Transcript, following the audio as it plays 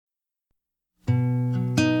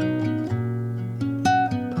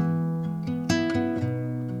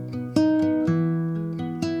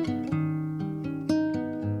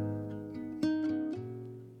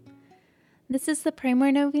This is the Pray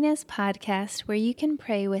More Novenas podcast where you can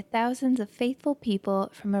pray with thousands of faithful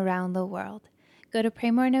people from around the world. Go to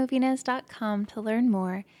praymorenovenas.com to learn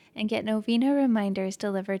more and get novena reminders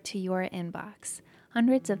delivered to your inbox.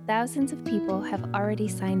 Hundreds of thousands of people have already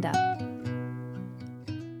signed up.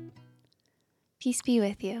 Peace be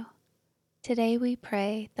with you. Today we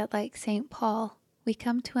pray that, like St. Paul, we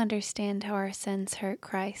come to understand how our sins hurt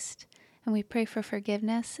Christ, and we pray for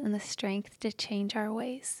forgiveness and the strength to change our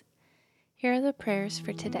ways. Here are the prayers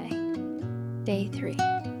for today, Day 3.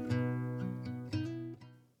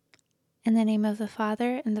 In the name of the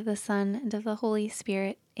Father, and of the Son, and of the Holy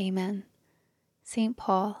Spirit, Amen. St.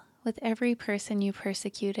 Paul, with every person you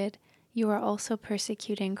persecuted, you are also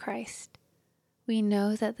persecuting Christ. We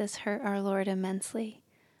know that this hurt our Lord immensely.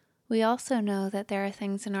 We also know that there are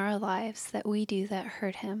things in our lives that we do that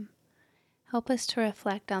hurt him. Help us to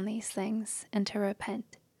reflect on these things and to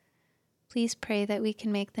repent. Please pray that we can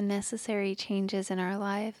make the necessary changes in our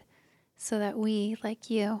life so that we, like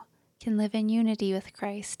you, can live in unity with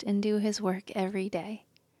Christ and do his work every day.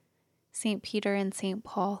 St. Peter and St.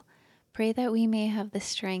 Paul, pray that we may have the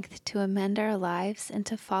strength to amend our lives and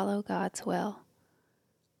to follow God's will.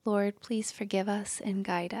 Lord, please forgive us and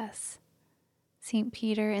guide us. St.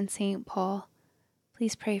 Peter and St. Paul,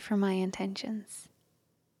 please pray for my intentions.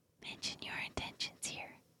 Mention your intentions here.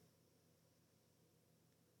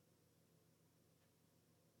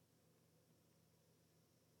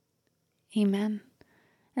 Amen.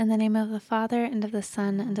 In the name of the Father, and of the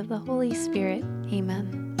Son, and of the Holy Spirit.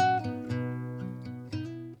 Amen.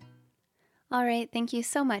 All right, thank you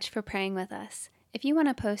so much for praying with us. If you want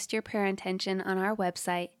to post your prayer intention on our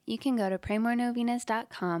website, you can go to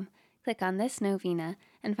praymorenovenas.com, click on this novena,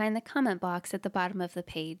 and find the comment box at the bottom of the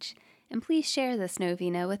page. And please share this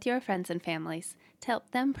novena with your friends and families to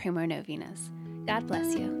help them pray more novenas. God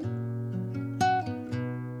bless you.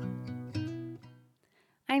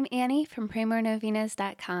 I'm Annie from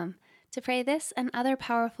praymorenovenas.com. To pray this and other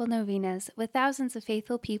powerful novenas with thousands of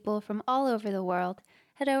faithful people from all over the world,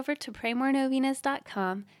 head over to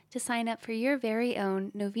praymorenovenas.com to sign up for your very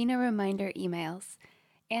own novena reminder emails.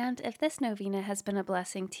 And if this novena has been a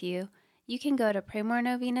blessing to you, you can go to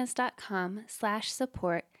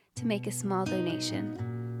praymorenovenas.com/support to make a small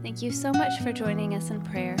donation. Thank you so much for joining us in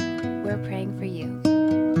prayer. We're praying for you.